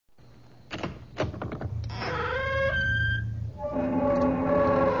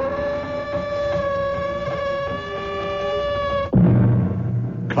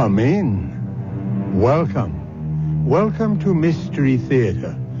Come in. Welcome. Welcome to Mystery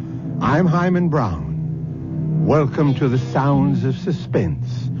Theater. I'm Hyman Brown. Welcome to the sounds of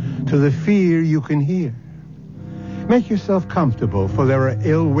suspense, to the fear you can hear. Make yourself comfortable, for there are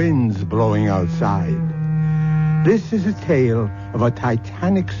ill winds blowing outside. This is a tale of a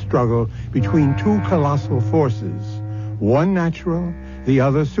titanic struggle between two colossal forces, one natural, the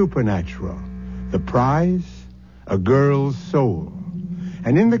other supernatural. The prize, a girl's soul.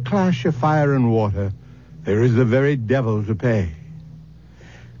 And in the clash of fire and water, there is the very devil to pay.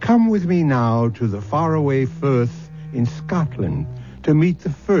 Come with me now to the faraway Firth in Scotland to meet the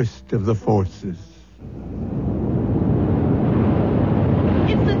first of the forces.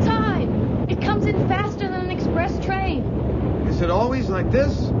 It's the tide. It comes in faster than an express train. Is it always like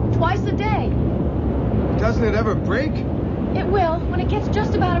this? Twice a day. Doesn't it ever break? It will when it gets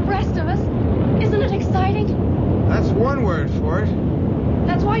just about abreast of us. Isn't it exciting? That's one word for it.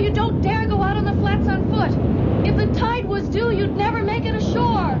 That's why you don't dare go out on the flats on foot. If the tide was due, you'd never make it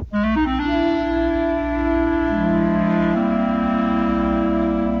ashore.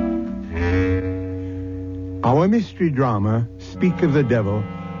 Our mystery drama, Speak of the Devil,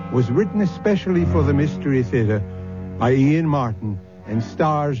 was written especially for the Mystery Theater by Ian Martin and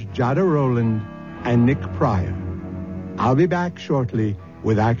stars Jada Rowland and Nick Pryor. I'll be back shortly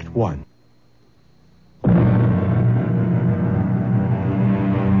with Act 1.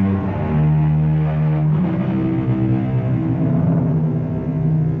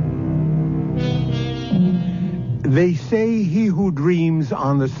 They say he who dreams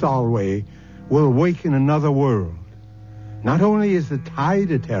on the Solway will wake in another world. Not only is the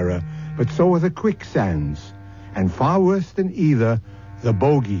tide a terror, but so are the quicksands, and far worse than either, the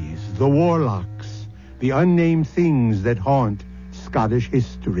bogies, the warlocks, the unnamed things that haunt Scottish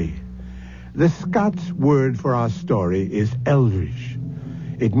history. The Scots word for our story is eldritch.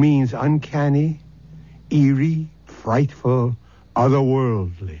 It means uncanny, eerie, frightful,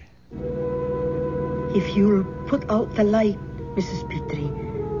 otherworldly. If you'll put out the light, Mrs. Petrie.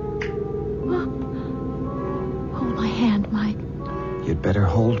 Hold my hand, Mike. You'd better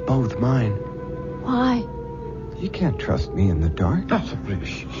hold both mine. Why? You can't trust me in the dark.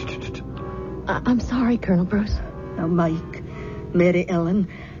 I'm sorry, Colonel Bruce. Now, Mike, Mary Ellen,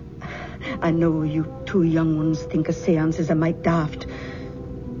 I know you two young ones think a seance is a mite daft,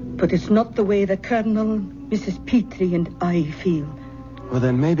 but it's not the way the Colonel, Mrs. Petrie, and I feel. Well,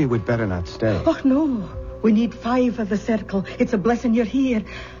 then maybe we'd better not stay. Oh, no. We need 5 of the circle. It's a blessing you're here.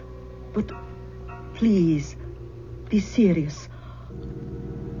 But please, be serious.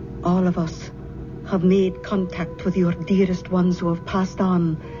 All of us have made contact with your dearest ones who have passed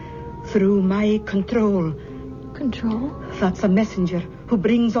on through my control. Control? That's a messenger who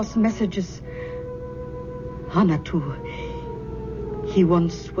brings us messages. Hanatu. He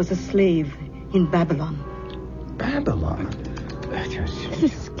once was a slave in Babylon. Babylon? This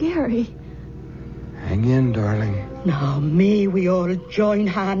is scary. Hang in, darling. Now, may we all join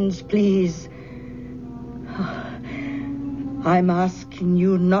hands, please? I'm asking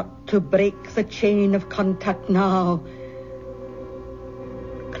you not to break the chain of contact now.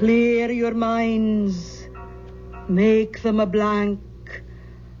 Clear your minds. Make them a blank.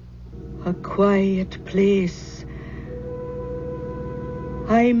 A quiet place.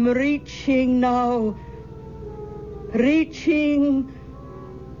 I'm reaching now. Reaching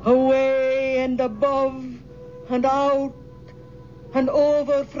away and above and out and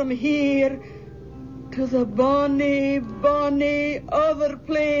over from here to the bonny, bonny other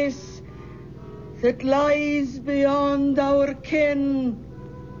place that lies beyond our ken.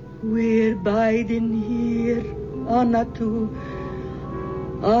 We're biding here, Anatu,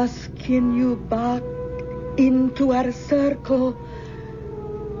 asking you back into our circle.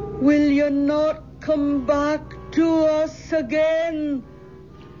 Will you not come back to us again?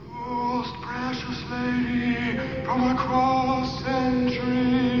 Most precious lady, from across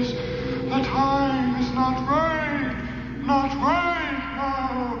centuries, the time is not right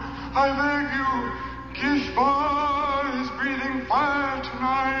now. I beg you, Gishbar is breathing fire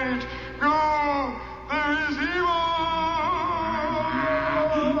tonight. Go, there is evil.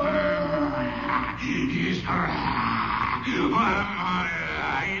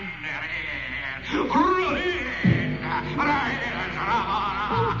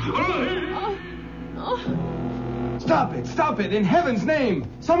 Stop it, in heaven's name.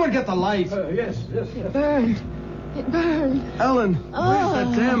 Someone get the light. Yes. It burned. Ellen, where's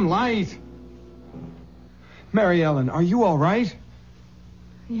that damn light? Mary Ellen, are you all right?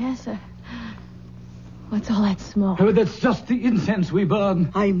 Yes, sir. What's all that smoke? Oh, that's just the incense we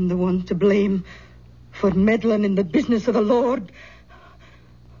burn. I'm the one to blame for meddling in the business of the Lord.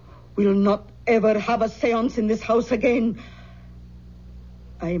 We'll not ever have a seance in this house again.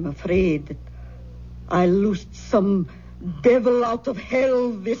 I'm afraid that I loosed some devil out of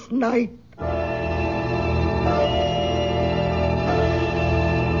hell this night.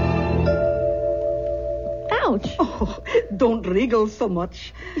 Ouch. Oh, don't wriggle so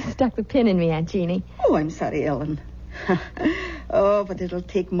much. You stuck the pin in me, Aunt Jeannie. Oh, I'm sorry, Ellen. Oh, but it'll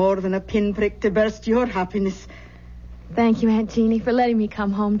take more than a pinprick to burst your happiness. Thank you, Aunt Jeannie, for letting me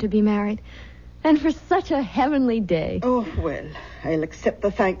come home to be married. And for such a heavenly day. Oh, well, I'll accept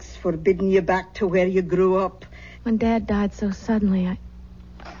the thanks for bidding you back to where you grew up. When Dad died so suddenly,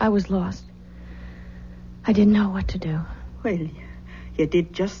 I was lost. I didn't know what to do. Well, you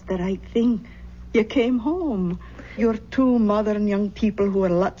did just the right thing. You came home. You're two modern young people who are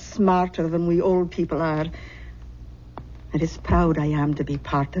a lot smarter than we old people are. And as proud I am to be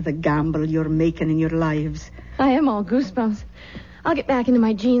part of the gamble you're making in your lives. I am all goosebumps. I'll get back into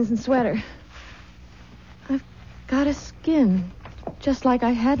my jeans and sweater. I've got a skin, just like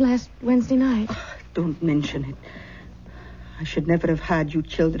I had last Wednesday night. Oh, don't mention it. I should never have had you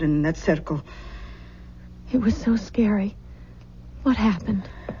children in that circle. It was so scary. What happened?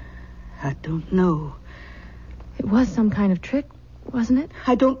 I don't know. It was some kind of trick, wasn't it?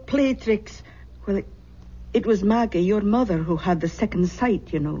 I don't play tricks. Well, it was Maggie, your mother, who had the second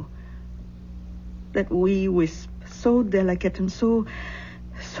sight, you know. That wee wisp, so delicate and so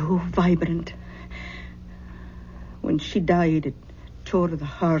vibrant. When she died, it tore the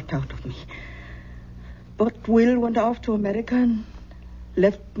heart out of me. But Will went off to America and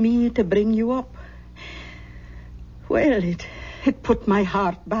left me to bring you up. Well, it put my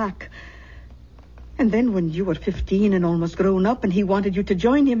heart back. And then when you were 15 and almost grown up and he wanted you to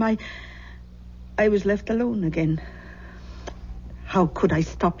join him, I was left alone again. How could I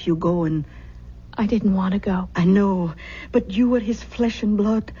stop you going? I didn't want to go. I know, but you were his flesh and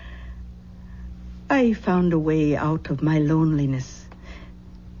blood. I found a way out of my loneliness.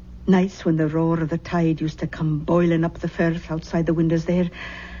 Nights when the roar of the tide used to come boiling up the firth outside the windows there,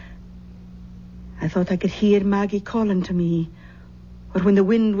 I thought I could hear Maggie calling to me. Or when the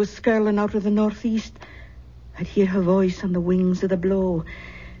wind was skirling out of the northeast, I'd hear her voice on the wings of the blow.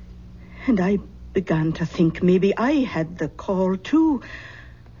 And I began to think maybe I had the call too.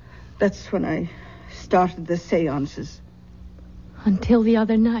 That's when I started the seances. Until the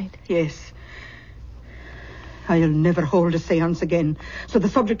other night? Yes. I'll never hold a seance again, so the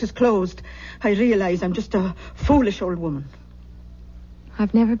subject is closed. I realize I'm just a foolish old woman.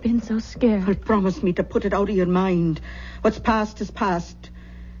 I've never been so scared. Well, promise me to put it out of your mind. What's past is past.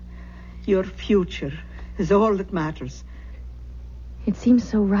 Your future is all that matters. It seems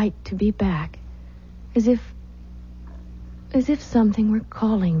so right to be back. As if something were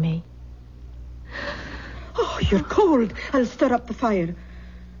calling me. Oh, you're cold. I'll stir up the fire.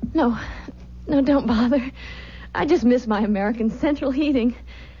 No, don't bother. I just miss my American central heating.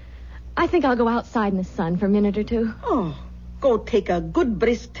 I think I'll go outside in the sun for a minute or two. Oh, go take a good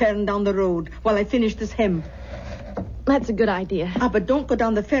brisk turn down the road while I finish this hem. That's a good idea. But don't go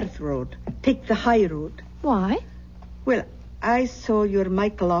down the Firth road. Take the high road. Why? Well, I saw your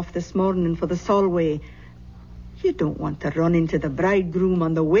Michael off this morning for the Solway. You don't want to run into the bridegroom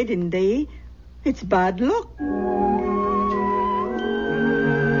on the wedding day. It's bad luck.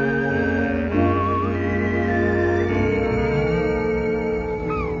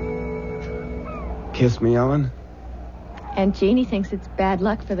 Kiss me, Ellen. Aunt Jeannie thinks it's bad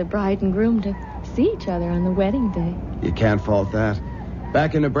luck for the bride and groom to see each other on the wedding day. You can't fault that.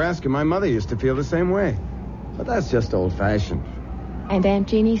 Back in Nebraska, my mother used to feel the same way. But that's just old-fashioned. And Aunt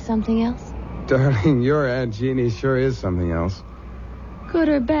Jeannie something else? Darling, your Aunt Jeannie sure is something else. Good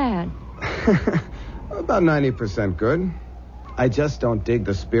or bad? About 90% good. I just don't dig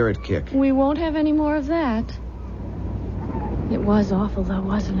the spirit kick. We won't have any more of that. It was awful, though,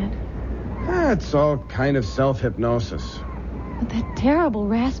 wasn't it? It's all kind of self-hypnosis. But that terrible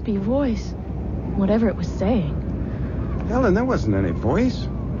raspy voice, whatever it was saying. Ellen, there wasn't any voice.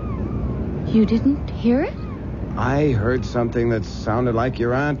 You didn't hear it? I heard something that sounded like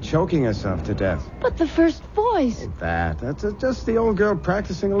your aunt choking herself to death. But the first voice. That's just the old girl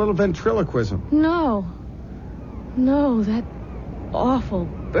practicing a little ventriloquism. No, that awful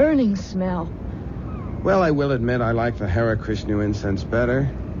burning smell. Well, I will admit I like the Hare Krishna incense better.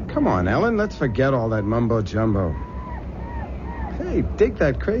 Come on, Ellen, let's forget all that mumbo-jumbo. Hey, dig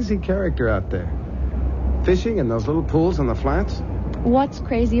that crazy character out there. Fishing in those little pools on the flats. What's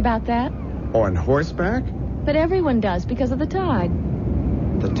crazy about that? On horseback? But everyone does because of the tide.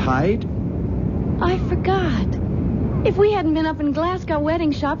 The tide? I forgot. If we hadn't been up in Glasgow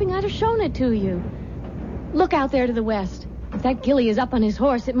wedding shopping, I'd have shown it to you. Look out there to the west. If that Gilly is up on his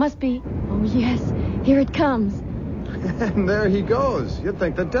horse, it must be... Oh, yes. Here it comes. And there he goes. You'd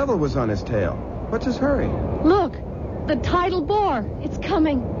think the devil was on his tail. What's his hurry? Look, the tidal bore. It's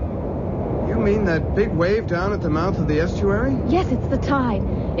coming. You mean that big wave down at the mouth of the estuary? Yes, it's the tide.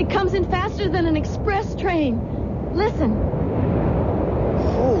 It comes in faster than an express train. Listen.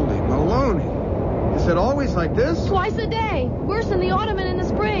 Holy Maloney. Is it always like this? Twice a day. Worse in the autumn and in the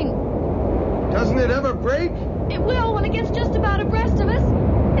spring. Doesn't it ever break? It will when it gets just about abreast of us.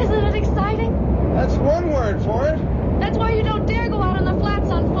 Isn't it exciting? That's one word for it. That's why you don't dare go out on the flats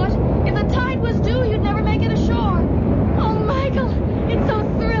on foot. If the tide was due, you'd never make it ashore. Oh, Michael, it's so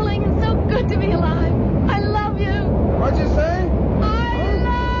thrilling and so good to be alive. I love you. What'd you say? I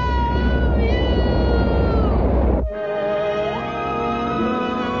love you.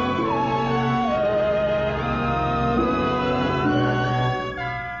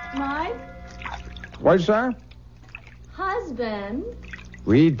 Mike? What, sir? Husband?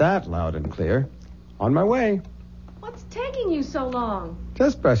 Read that loud and clear. On my way. What's taking you so long?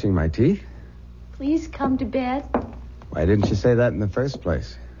 Just brushing my teeth. Please come to bed. Why didn't you say that in the first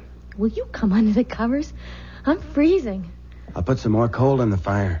place? Will you come under the covers? I'm freezing. I'll put some more coal in the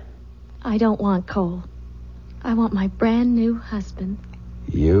fire. I don't want coal. I want my brand new husband.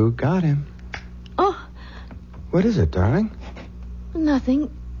 You got him. Oh, What is it, darling? nothing.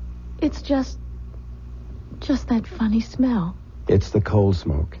 It's just that funny smell. It's the coal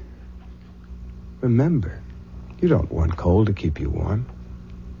smoke. Remember, you don't want coal to keep you warm.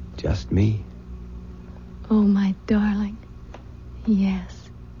 Just me. Oh, my darling. Yes.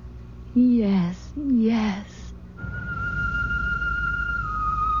 Yes, yes.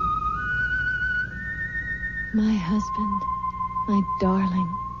 My husband. My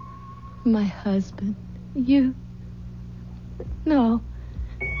darling. My husband. You. No.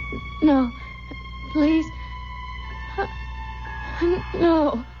 No. Please.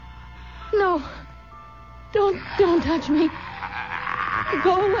 No. No. Don't touch me.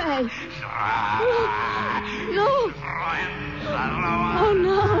 Go away. No. Oh,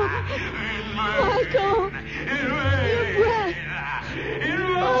 no. Michael. Your breath.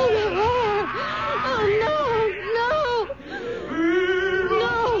 Oh, the hair. Oh, no.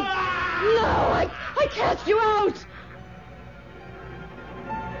 No. I cast you out.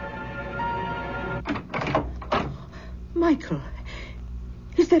 Michael,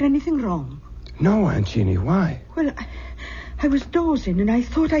 is there anything wrong? No, Aunt Jeannie, why? Well, I was dozing and I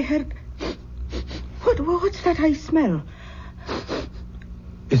thought I heard... What's that I smell?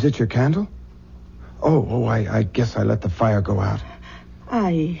 Is it your candle? Oh, I guess I let the fire go out.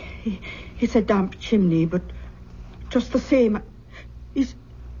 Aye, it's a damp chimney, but just the same...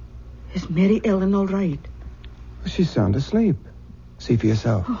 Is Mary Ellen all right? She's sound asleep. See for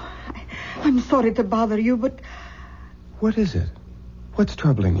yourself. Oh, I'm sorry to bother you, but... What is it? What's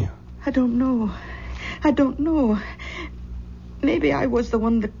troubling you? I don't know. Maybe I was the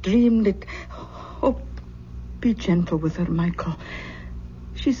one that dreamed it. Oh, be gentle with her, Michael.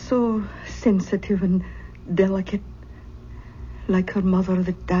 She's so sensitive and delicate. Like her mother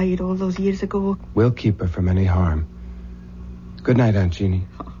that died all those years ago. We'll keep her from any harm. Good night, Aunt Jeannie.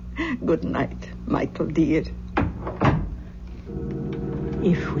 Oh, good night, Michael, dear.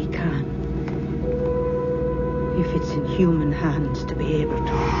 If we can. If it's in human hands to be able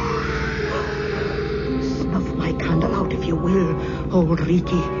to. Snuff my candle out if you will, old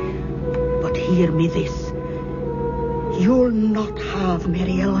Ricky. But hear me this. You'll not have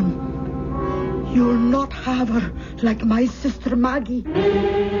Mary Ellen. You'll not have her like my sister Maggie.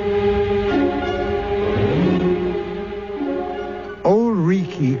 Old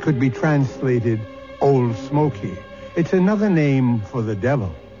Ricky could be translated Old Smoky. It's another name for the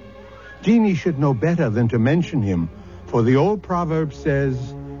devil. Jeannie should know better than to mention him, for the old proverb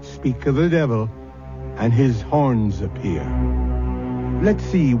says, speak of the devil, and his horns appear. Let's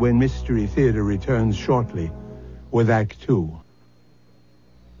see when Mystery Theater returns shortly with Act 2.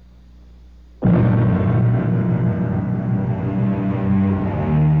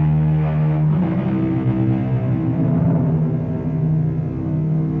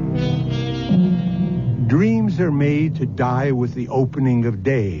 Dreams are made to die with the opening of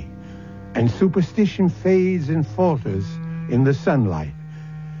day, and superstition fades and falters in the sunlight.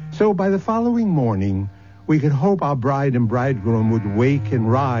 So by the following morning, we could hope our bride and bridegroom would wake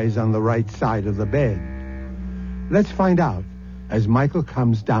and rise on the right side of the bed. Let's find out as Michael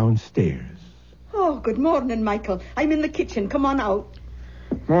comes downstairs. Oh, good morning, Michael. I'm in the kitchen. Come on out.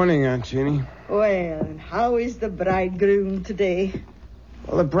 Morning, Aunt Jeannie. Well, how is the bridegroom today?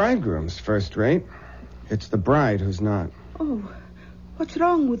 Well, the bridegroom's first rate. It's the bride who's not. Oh, what's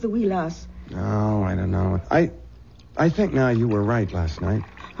wrong with the wee lass? Oh, I don't know. I think now you were right last night.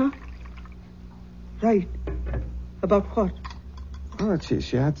 Huh? Right. About what? Oh,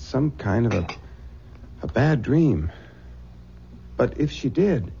 she had some kind of a bad dream. But if she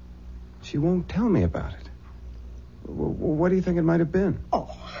did, she won't tell me about it. What do you think it might have been?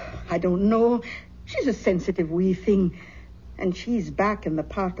 Oh, I don't know. She's a sensitive wee thing. And she's back in the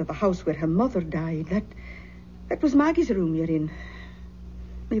part of the house where her mother died. That was Maggie's room you're in.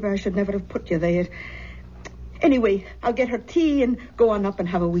 Maybe I should never have put you there. Anyway, I'll get her tea and go on up and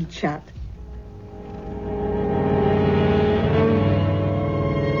have a wee chat.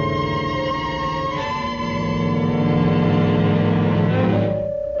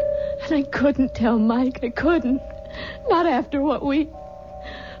 And I couldn't tell Mike. I couldn't. Not after my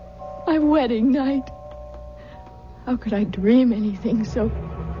wedding night. How could I dream anything so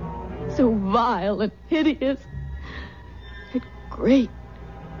vile and hideous? That great,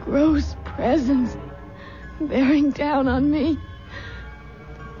 gross presence bearing down on me.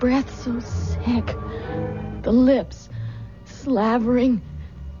 The breath so sick. The lips slavering.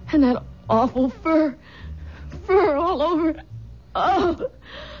 And that awful fur all over. Oh!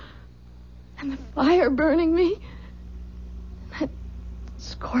 And the fire burning me. That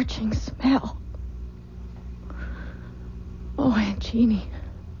scorching smell. Oh, Aunt Jeannie.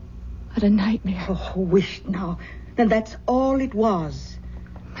 What a nightmare. Oh, wished now. Then that's all it was.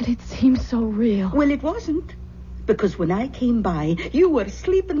 But it seems so real. Well, it wasn't. Because when I came by, you were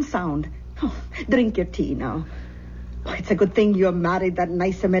sleeping sound. Oh, drink your tea now. Oh, it's a good thing you married that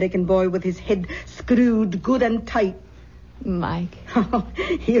nice American boy with his head screwed good and tight. Mike.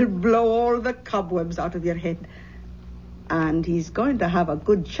 He'll blow all the cobwebs out of your head. And he's going to have a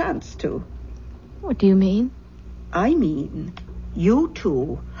good chance, too. What do you mean? I mean, you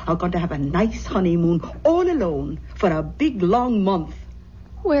two are going to have a nice honeymoon all alone for a big, long month.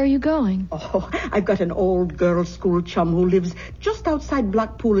 Where are you going? Oh, I've got an old girls' school chum who lives just outside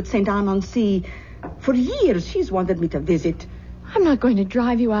Blackpool at St. Anne-on-Sea. For years, she's wanted me to visit. I'm not going to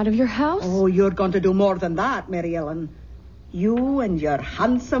drive you out of your house. Oh, you're going to do more than that, Mary Ellen. You and your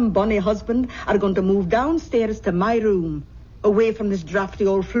handsome, bonny husband are going to move downstairs to my room, away from this drafty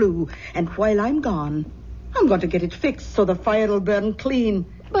old flue. And while I'm gone, I'm going to get it fixed so the fire will burn clean.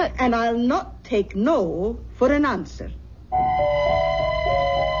 But... And I'll not take no for an answer.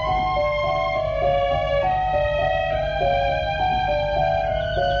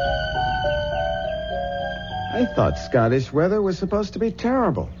 I thought Scottish weather was supposed to be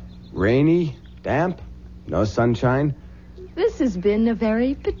terrible. Rainy, damp, no sunshine. This has been a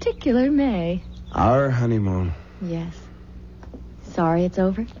very particular May. Our honeymoon. Yes. Sorry it's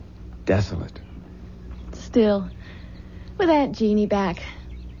over? Desolate. Still, with Aunt Jeannie back,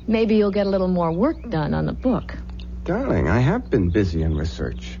 maybe you'll get a little more work done on the book. Darling, I have been busy in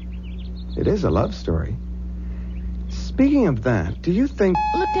research. It is a love story. Speaking of that, do you think...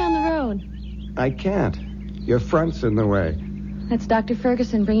 Look down the road. I can't. Your front's in the way. That's Dr.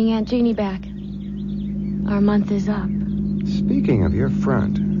 Ferguson bringing Aunt Jeannie back. Our month is up. Speaking of your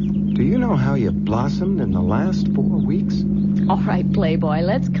front, do you know how you blossomed in the last 4 weeks? All right, Playboy,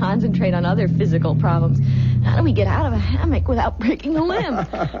 let's concentrate on other physical problems. How do we get out of a hammock without breaking a limb?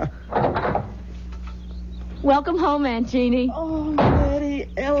 Welcome home, Aunt Jeannie. Oh, Mary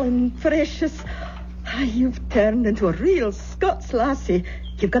Ellen, precious. You've turned into a real Scots lassie.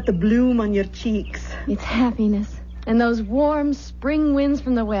 You've got the bloom on your cheeks. It's happiness. And those warm spring winds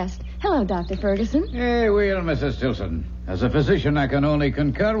from the west. Hello, Dr. Ferguson. Hey, well, Mrs. Tilson. As a physician, I can only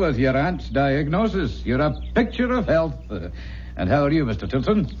concur with your aunt's diagnosis. You're a picture of health. And how are you, Mr.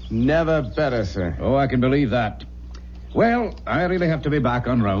 Tilson? Never better, sir. Oh, I can believe that. Well, I really have to be back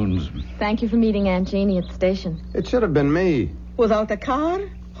on rounds. Thank you for meeting Aunt Jeannie at the station. It should have been me. Without a car?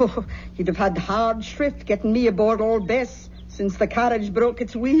 Oh, you'd have had hard shrift getting me aboard Old Bess since the carriage broke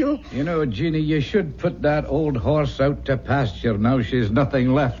its wheel. You know, Jeannie, you should put that old horse out to pasture now she's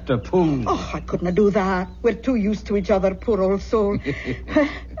nothing left to pull. Oh, I couldn't do that. We're too used to each other, poor old soul.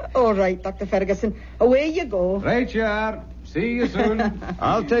 All right, Dr. Ferguson. Away you go. Right you are. See you soon.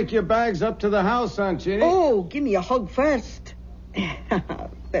 I'll take your bags up to the house, Aunt Jeannie. Oh, give me a hug first.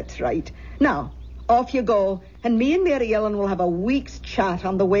 That's right. Now, off you go. And me and Mary Ellen will have a week's chat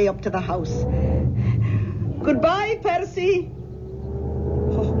on the way up to the house. Goodbye, Percy.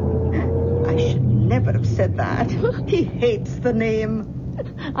 Oh, I should never have said that. He hates the name.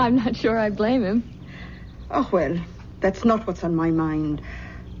 I'm not sure I blame him. Oh, well, that's not what's on my mind.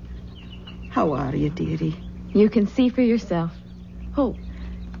 How are you, dearie? You can see for yourself. Oh,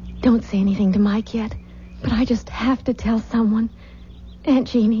 don't say anything to Mike yet. But I just have to tell someone. Aunt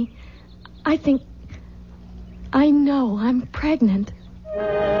Jeannie, I know I'm pregnant.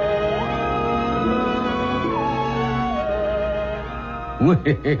 Well,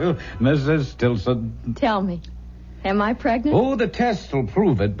 Mrs. Stilson. Tell me, am I pregnant? Oh, the tests will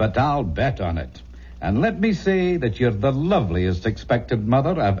prove it, but I'll bet on it. And let me say that you're the loveliest expectant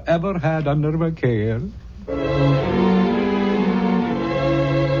mother I've ever had under my care. Well,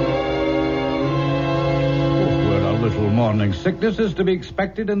 a little morning sickness is to be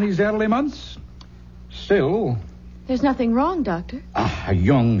expected in these early months. Still... There's nothing wrong, Doctor. A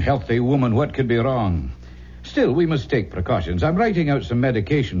young, healthy woman, what could be wrong? Still, we must take precautions. I'm writing out some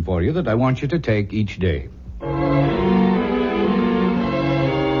medication for you that I want you to take each day.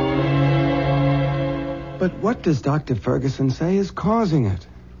 But what does Dr. Ferguson say is causing it?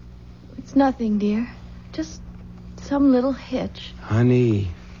 It's nothing, dear. Just some little hitch. Honey,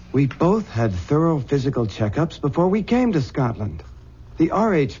 we both had thorough physical checkups before we came to Scotland. The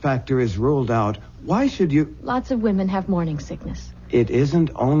RH factor is ruled out. Why should you... Lots of women have morning sickness. It isn't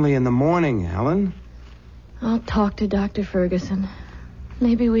only in the morning, Helen. I'll talk to Dr. Ferguson.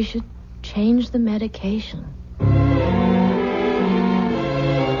 Maybe we should change the medication.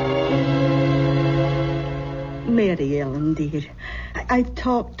 Mary Ellen, dear, I've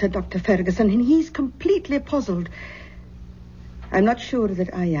talked to Dr. Ferguson, and he's completely puzzled. I'm not sure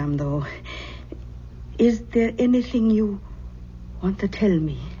that I am, though. Is there anything you want to tell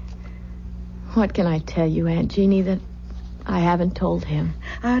me? What can I tell you, Aunt Jeannie, that I haven't told him?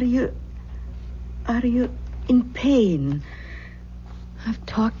 Are you in pain? I've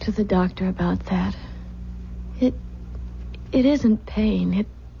talked to the doctor about that. It isn't pain.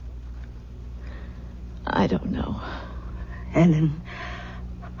 I don't know. Ellen,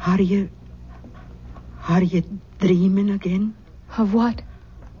 are you dreaming again? Of what?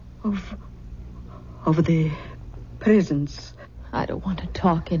 Of the presents. I don't want to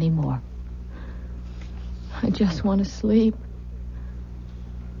talk anymore. I just want to sleep.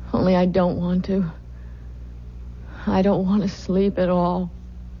 Only I don't want to. I don't want to sleep at all.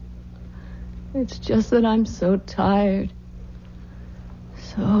 It's just that I'm so tired.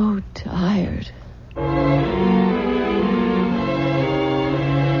 So tired.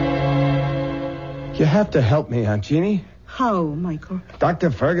 You have to help me, Aunt Jeannie. How, Michael? Dr.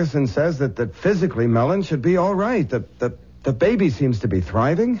 Ferguson says that physically Mellon should be all right. The baby seems to be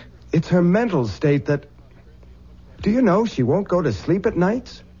thriving. It's her mental state that... Do you know she won't go to sleep at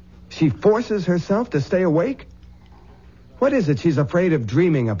nights? She forces herself to stay awake? What is it she's afraid of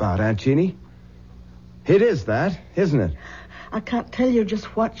dreaming about, Aunt Jeannie? It is that, isn't it? I can't tell you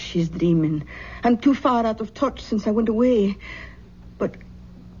just what she's dreaming. I'm too far out of touch since I went away. But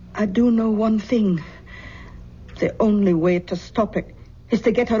I do know one thing. The only way to stop it is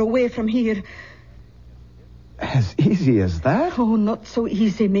to get her away from here. As easy as that? Oh, not so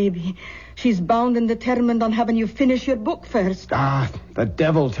easy, maybe. She's bound and determined on having you finish your book first. Ah, the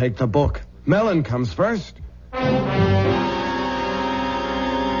devil take the book. Mellon comes first.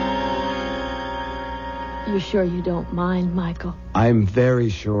 You sure you don't mind, Michael? I'm very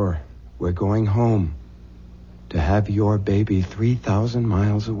sure. We're going home. To have your baby 3,000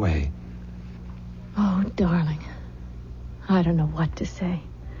 miles away. Oh, darling. I don't know what to say.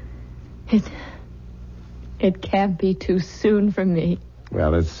 It can't be too soon for me.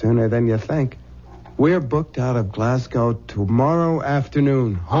 Well, it's sooner than you think. We're booked out of Glasgow tomorrow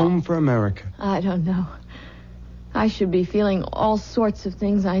afternoon. Home for America. I don't know. I should be feeling all sorts of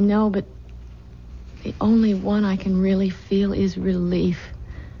things, I know, but the only one I can really feel is relief.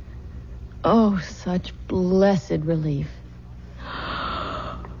 Oh, such blessed relief.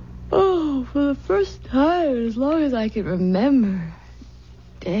 Oh, for the first time, as long as I can remember,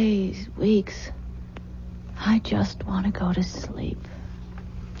 days, weeks, I just want to go to sleep.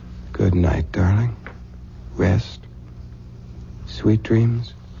 Good night, darling. Rest. Sweet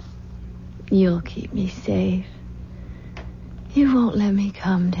dreams. You'll keep me safe. You won't let me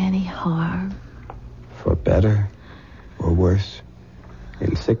come to any harm. For better or worse,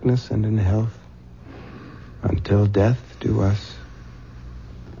 in sickness and in health, until death do us.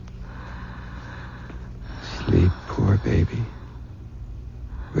 Sleep, poor baby.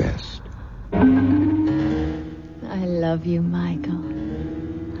 Rest. I love you, Michael.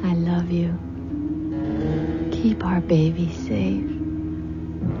 I love you. Keep our baby safe.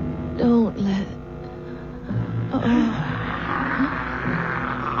 Don't let...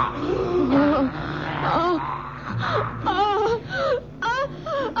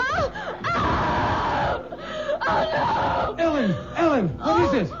 Ellen, what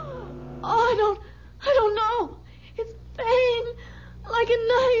is it? Oh, I don't know. It's pain, like a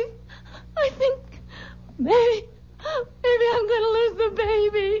knife. I think maybe I'm going to lose the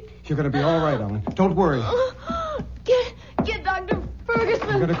baby. You're going to be all right, Ellen. Don't worry. Get Dr. Ferguson.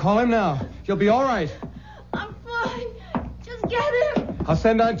 I'm going to call him now. You'll be all right. I'm fine. Just get him. I'll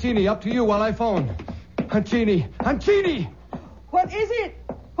send Aunt Jeannie up to you while I phone. Aunt Jeannie! Aunt Jeannie! What is it?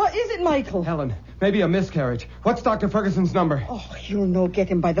 What is it, Michael? Helen, maybe a miscarriage. What's Dr. Ferguson's number? Oh, you'll no get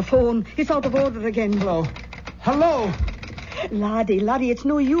him by the phone. He's out of order again. Hello? Hello? Laddie, it's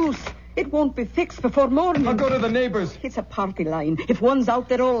no use. It won't be fixed before morning. I'll go to the neighbors. It's a party line. If one's out,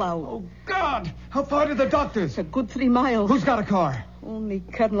 they're all out. Oh, God! How far to the doctors? It's a good 3 miles. Who's got a car? Only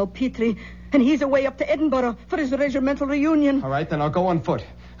Colonel Petrie, and he's away up to Edinburgh for his regimental reunion. All right, then I'll go on foot.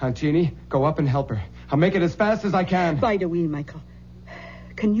 Aunt Jeannie, go up and help her. I'll make it as fast as I can. By the wheel, Michael.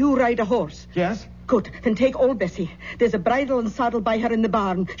 Can you ride a horse? Yes? Good. Then take old Bessie. There's a bridle and saddle by her in the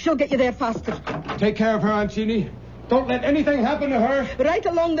barn. She'll get you there faster. Take care of her, Aunt Jeannie. Don't let anything happen to her. Right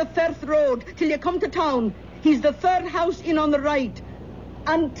along the Firth Road till you come to town. He's the 3rd house in on the right.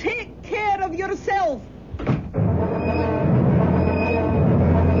 And take care of yourself.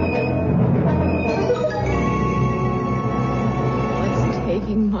 What's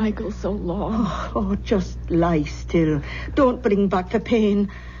taking Michael so long? Oh, just lie still. Don't bring back the pain.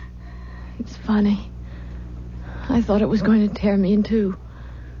 It's funny. I thought it was going to tear me in two.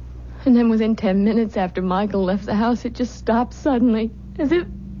 And then within 10 minutes after Michael left the house, it just stopped suddenly, as if...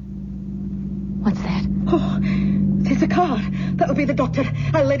 What's that? Oh, there's a car. That'll be the doctor.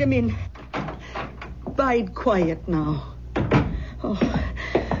 I'll let him in. Bide quiet now. Oh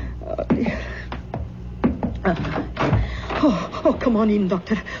dear. Oh, come on in,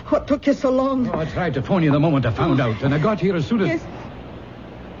 doctor. What took you so long? Oh, I tried to phone you the moment I found out, and I got here as soon as... Yes.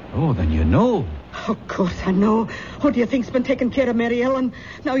 Oh, then you know. Of course I know. Who do you think's been taking care of Mary Ellen?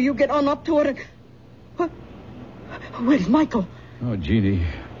 Now you get on up to her and... What? Where's Michael? Oh, Jeannie,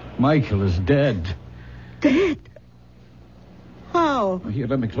 Michael is dead. Dead? How? Oh, here,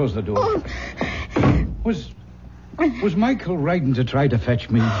 let me close the door. Oh. Was Michael riding to try to fetch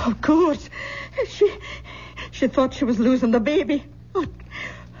me? Of course. She thought she was losing the baby.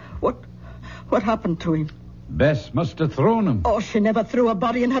 What happened to him? Bess must have thrown him. Oh, she never threw a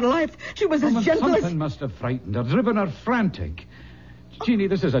body in her life. She was as gentle as... Something must have frightened her, driven her frantic. Jeannie,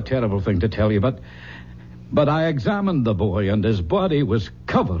 this is a terrible thing to tell you, but I examined the boy, and his body was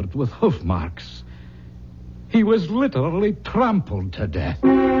covered with hoof marks. He was literally trampled to death.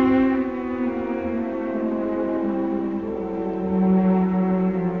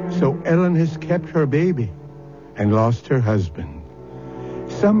 So Ellen has kept her baby and lost her husband.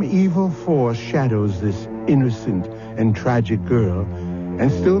 Some evil force shadows this innocent and tragic girl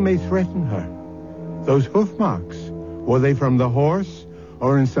and still may threaten her. Those hoof marks, were they from the horse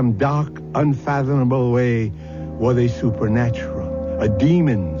or in some dark, unfathomable way, were they supernatural, a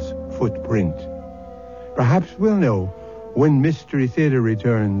demon's footprint? Perhaps we'll know when Mystery Theater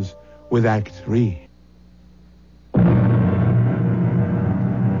returns with Act 3.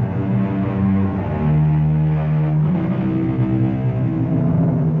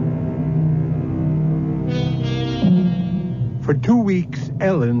 For 2 weeks,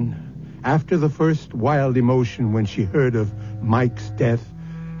 Ellen, after the first wild emotion when she heard of Mike's death,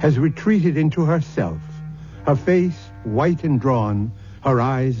 has retreated into herself, her face white and drawn, her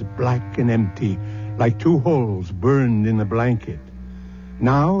eyes black and empty, like 2 holes burned in a blanket.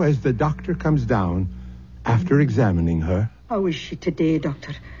 Now, as the doctor comes down, after examining her... How is she today,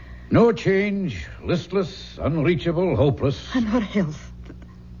 doctor? No change. Listless, unreachable, hopeless. And her health.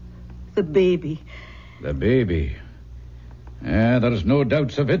 The baby. The baby. There's no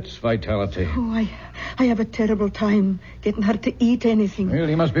doubts of its vitality. Oh, I have a terrible time getting her to eat anything. Well,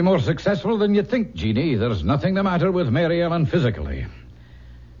 you must be more successful than you think, Jeannie. There's nothing the matter with Mary Ellen physically.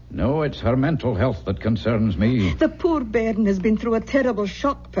 No, it's her mental health that concerns me. The poor bairn has been through a terrible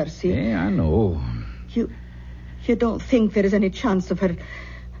shock, Percy. Yeah, I know. You don't think there is any chance of her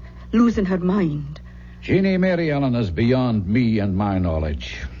losing her mind? Jeannie, Mary Ellen is beyond me and my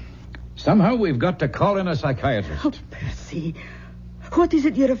knowledge. Somehow we've got to call in a psychiatrist. Oh, Percy, what is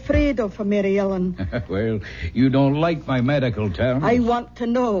it you're afraid of for Mary Ellen? Well, you don't like my medical terms. I want to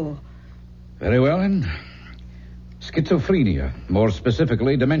know. Very well, then. Schizophrenia, more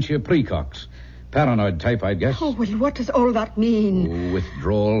specifically dementia precox. Paranoid type, I'd guess. Oh, well, what does all that mean?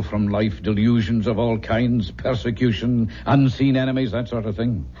 Withdrawal from life, delusions of all kinds, persecution, unseen enemies, that sort of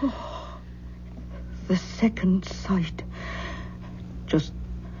thing. Oh, the second sight. Just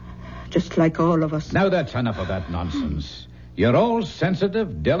like all of us. Now that's enough of that nonsense. You're all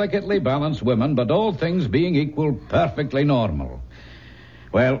sensitive, delicately balanced women, but all things being equal, perfectly normal.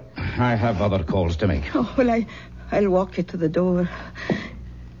 Well, I have other calls to make. Oh, well, I'll walk you to the door.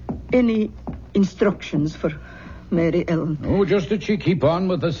 Any instructions for Mary Ellen? Oh, just that she keep on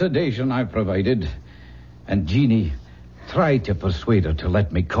with the sedation I've provided. And Jeannie, try to persuade her to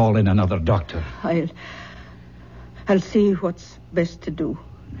let me call in another doctor. I'll see what's best to do.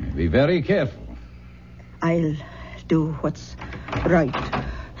 Be very careful. I'll do what's right.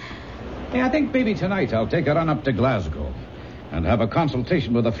 Hey, I think maybe tonight I'll take a run up to Glasgow and have a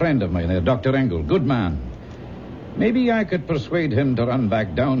consultation with a friend of mine there, Dr. Engel. Good man. Maybe I could persuade him to run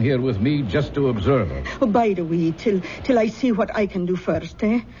back down here with me just to observe her. Oh, bide a wee till I see what I can do first,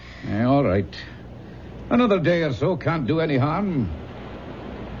 eh? All right. Another day or so can't do any harm.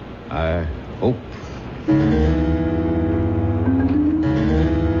 I hope.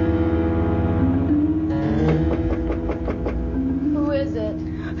 Who is it?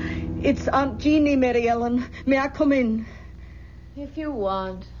 It's Aunt Jeannie, Mary Ellen. May I come in? If you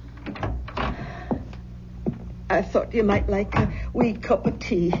want. I thought you might like a wee cup of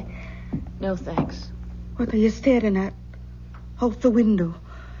tea. No, thanks. What are you staring at? Out the window.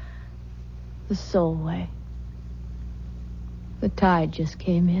 The Solway. The tide just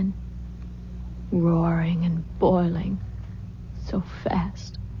came in. Roaring and boiling. So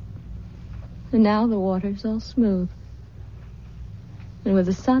fast. And now the water's all smooth. And with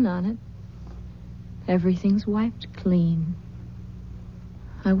the sun on it, everything's wiped clean.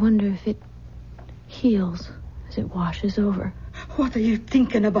 I wonder if it heals as it washes over. What are you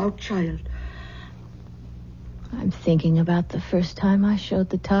thinking about, child? I'm thinking about the first time I showed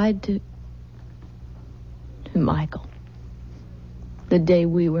the tide to Michael. The day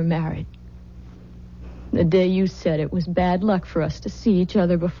we were married. The day you said it was bad luck for us to see each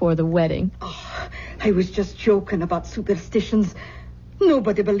other before the wedding. Oh, I was just joking about superstitions.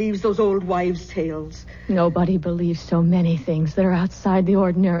 Nobody believes those old wives' tales. Nobody believes so many things that are outside the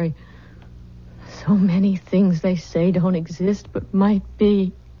ordinary. So many things they say don't exist but might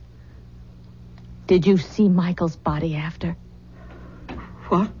be. Did you see Michael's body after?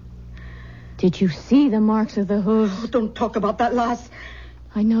 What? Did you see the marks of the hooves? Oh, don't talk about that, lass.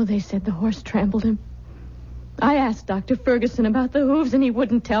 I know they said the horse trampled him. I asked Dr. Ferguson about the hooves and he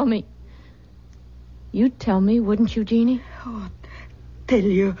wouldn't tell me. You'd tell me, wouldn't you, Jeannie? Oh, tell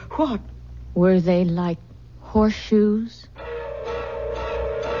you what? Were they like horseshoes?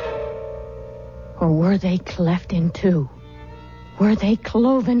 Or were they cleft in two? Were they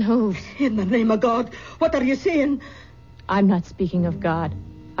cloven hooves? In the name of God, what are you saying? I'm not speaking of God.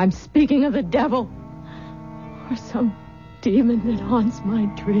 I'm speaking of the devil. Or some demon that haunts my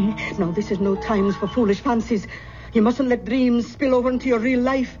dreams. Now, this is no times for foolish fancies. You mustn't let dreams spill over into your real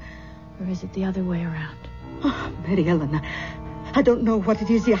life. Or is it the other way around? Oh, Mary Ellen, I don't know what it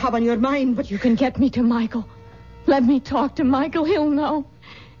is you have on your mind, but you can get me to Michael. Let me talk to Michael. He'll know.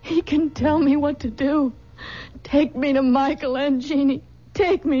 He can tell me what to do. Take me to Michael and Jeannie.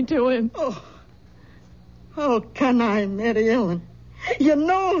 Take me to him. Oh, how can I, Mary Ellen? You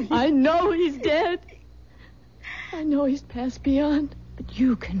know I know he's dead. I know he's passed beyond. But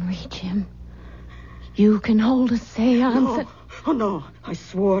you can reach him. You can hold a seance. No. Oh, no. I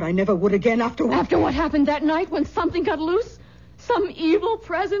swore I never would again after what happened that night when something got loose? Some evil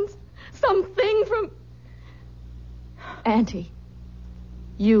presence? Something from... Auntie,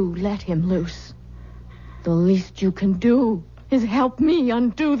 you let him loose. The least you can do is help me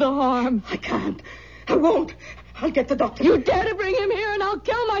undo the harm. I can't. I won't. I'll get the doctor. You dare to bring him here and I'll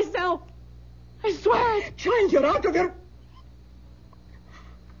kill myself. I swear it. Child, you're out of your...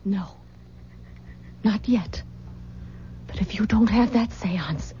 No. Not yet. But if you don't have that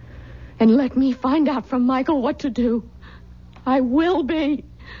seance and let me find out from Michael what to do, I will be.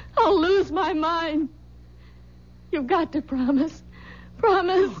 I'll lose my mind. You've got to promise.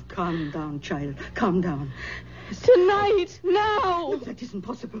 Promise. Oh, calm down, child. Calm down. Tonight. Now. That isn't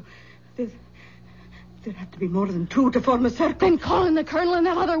possible. There have to be more than two to form a circle. Then call in the colonel and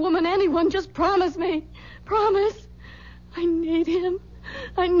that other woman, anyone. Just promise me. Promise. I need him.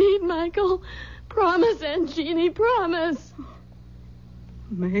 I need Michael. Promise, Aunt Jeannie, promise.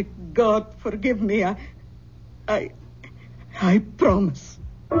 May God forgive me. I promise.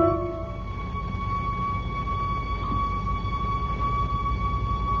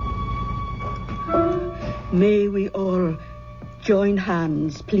 May we all join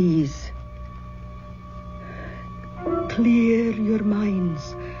hands, please. Clear your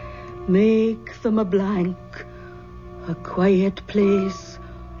minds. Make them a blank, a quiet place,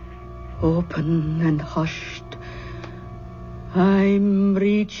 open and hushed. I'm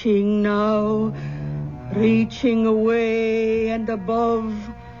reaching now, reaching away and above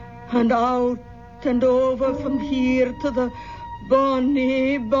and out and over from here to the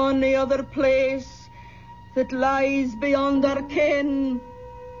bonny, bonny other place that lies beyond our ken.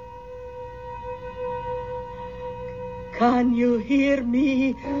 Can you hear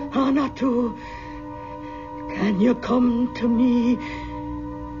me, Anatu? Can you come to me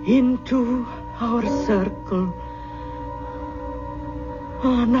into our circle?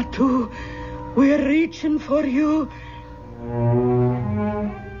 Oh, Natu, we're reaching for you.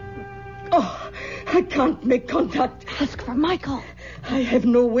 Oh, I can't make contact. Ask for Michael. I have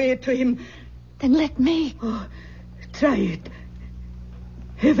no way to him. Then let me. Oh, try it.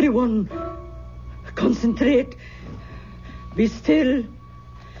 Everyone, concentrate. Be still.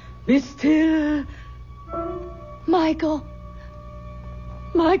 Be still. Michael.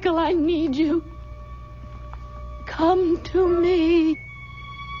 Michael, I need you. Come to me.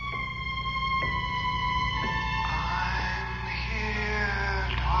 I'm here,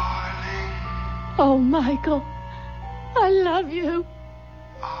 darling. Oh, Michael, I love you.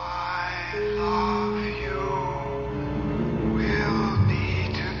 I love you. We'll be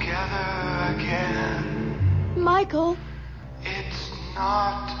together again. Michael. It's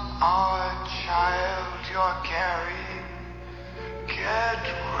not our child you're carrying. Get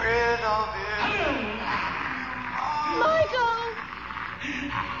rid of it. Michael!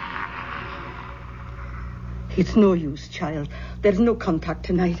 It's no use, child. There's no contact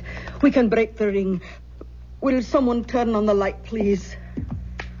tonight. We can break the ring. Will someone turn on the light, please?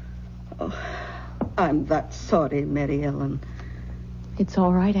 Oh, I'm that sorry, Mary Ellen. It's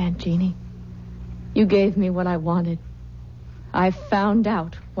all right, Aunt Jeannie. You gave me what I wanted. I found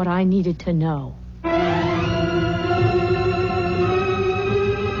out what I needed to know.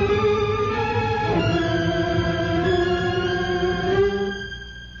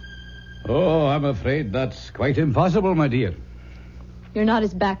 Oh, I'm afraid that's quite impossible, my dear. You're not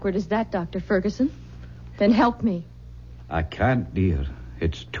as backward as that, Dr. Ferguson. Then help me. I can't, dear.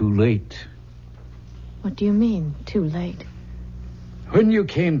 It's too late. What do you mean, too late? When you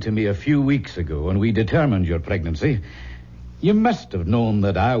came to me a few weeks ago and we determined your pregnancy, you must have known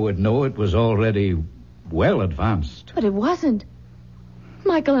that I would know it was already well advanced. But it wasn't.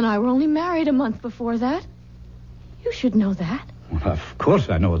 Michael and I were only married a month before that. You should know that. Well, of course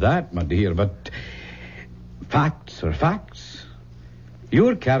I know that, my dear, but facts are facts.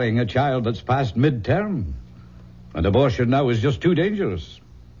 You're carrying a child that's past midterm, and abortion now is just too dangerous.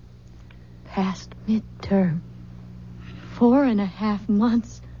 Past midterm. 4.5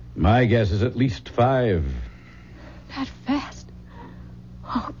 months. My guess is at least 5. That fast?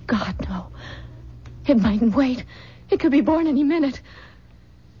 Oh, God, no. It mightn't wait. It could be born any minute.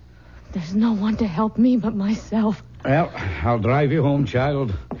 There's no one to help me but myself. Well, I'll drive you home,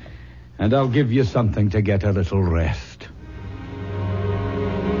 child, and I'll give you something to get a little rest.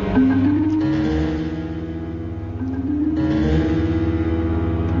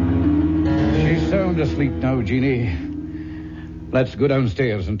 She's sound asleep now, Jeannie. Let's go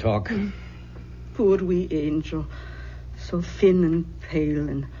downstairs and talk. Poor wee angel. So thin and pale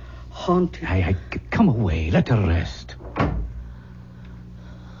and haunted. Hey, come away. Let her rest.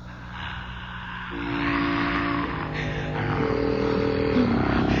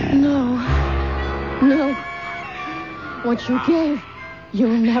 No. What you gave,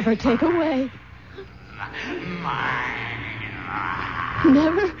 you'll never take away.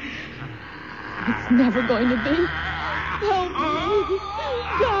 Never? It's never going to be. Help me.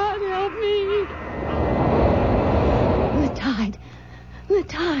 God, help me. The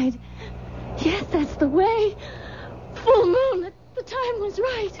tide. Yes, that's the way. Full moon. The time was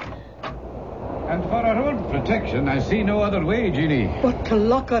right. And for our own protection, I see no other way, Jeannie. But to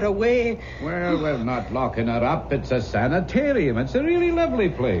lock her away. Well, we're not locking her up. It's a sanitarium. It's a really lovely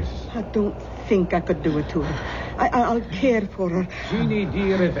place. I don't think I could do it to her. I'll care for her. Jeannie,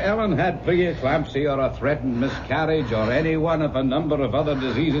 dear, if Ellen had preeclampsia or a threatened miscarriage or any one of a number of other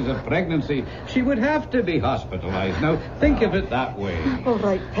diseases of pregnancy, she would have to be hospitalized. Now, think of it that way. All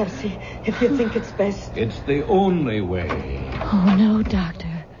right, Percy, if you think it's best. It's the only way. Oh, no, Doctor.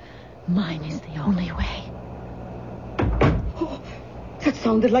 Mine is the only way. Oh, that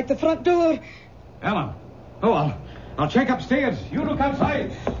sounded like the front door. Ellen. Oh, I'll check upstairs. You look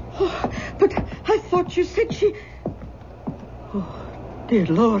outside. Oh, but I thought you said she... Oh, dear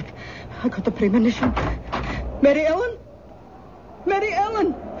Lord. I got the premonition. Mary Ellen? Mary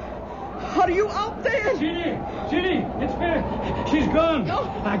Ellen! Are you out there? Jeannie, it's Mary. She's gone. No.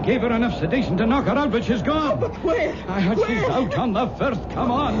 I gave her enough sedation to knock her out, but she's gone. But where? She's out on the first.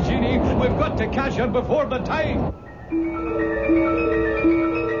 Come on, Jeannie. We've got to catch her before the time.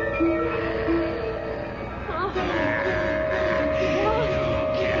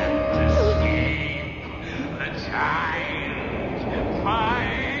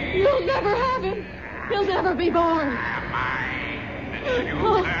 You'll never have him. He'll never be born.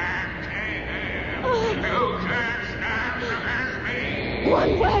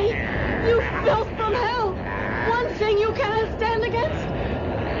 One way, you filth from hell. One thing you cannot stand against.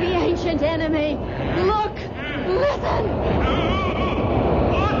 The ancient enemy. Look, listen.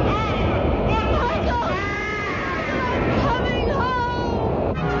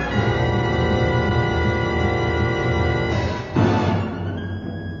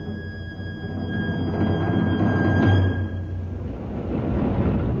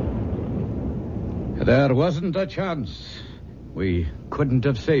 There wasn't a chance. We couldn't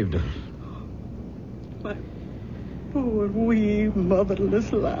have saved her. My poor wee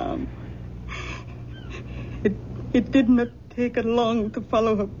motherless lamb. It did not take her long to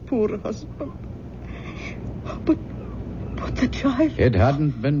follow her poor husband. But the child... It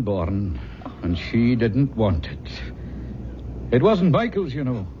hadn't been born, and she didn't want it. It wasn't Michael's, you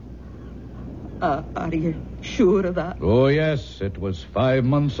know. Are you sure of that? Oh, yes. It was 5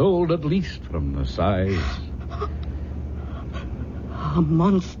 months old at least from the size. A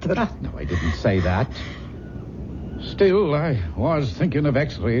monster. No, I didn't say that. Still, I was thinking of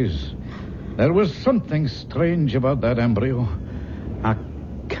x-rays. There was something strange about that embryo. I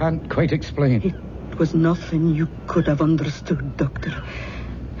can't quite explain. It was nothing you could have understood, Doctor.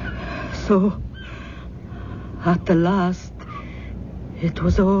 So, at the last, it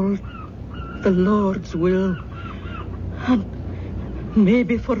was all the Lord's will. And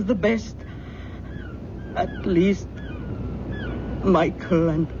maybe for the best. At least, Michael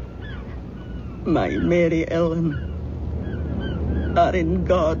and my Mary Ellen are in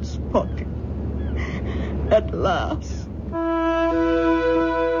God's pocket. At last.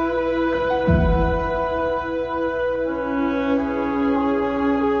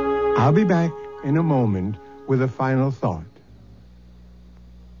 I'll be back in a moment with a final thought.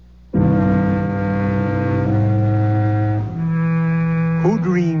 Who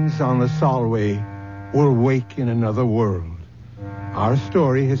dreams on the Solway will wake in another world. Our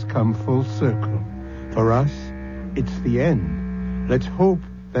story has come full circle. For us, it's the end. Let's hope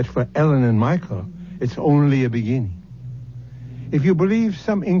that for Ellen and Michael, it's only a beginning. If you believe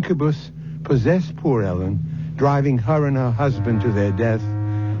some incubus possessed poor Ellen, driving her and her husband to their death,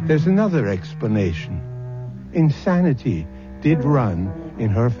 there's another explanation. Insanity did run in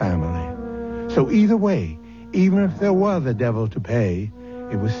her family. So either way, even if there were the devil to pay,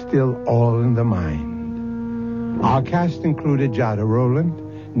 it was still all in the mind. Our cast included Jada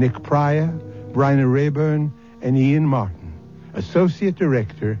Rowland, Nick Pryor, Bryna Rayburn, and Ian Martin. Associate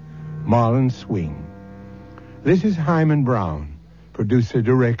Director, Marlon Swing. This is Hyman Brown,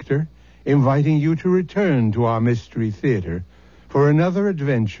 producer-director, inviting you to return to our Mystery Theater for another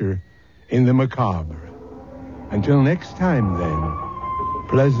adventure in the macabre. Until next time, then,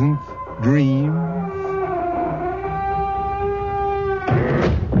 pleasant dreams.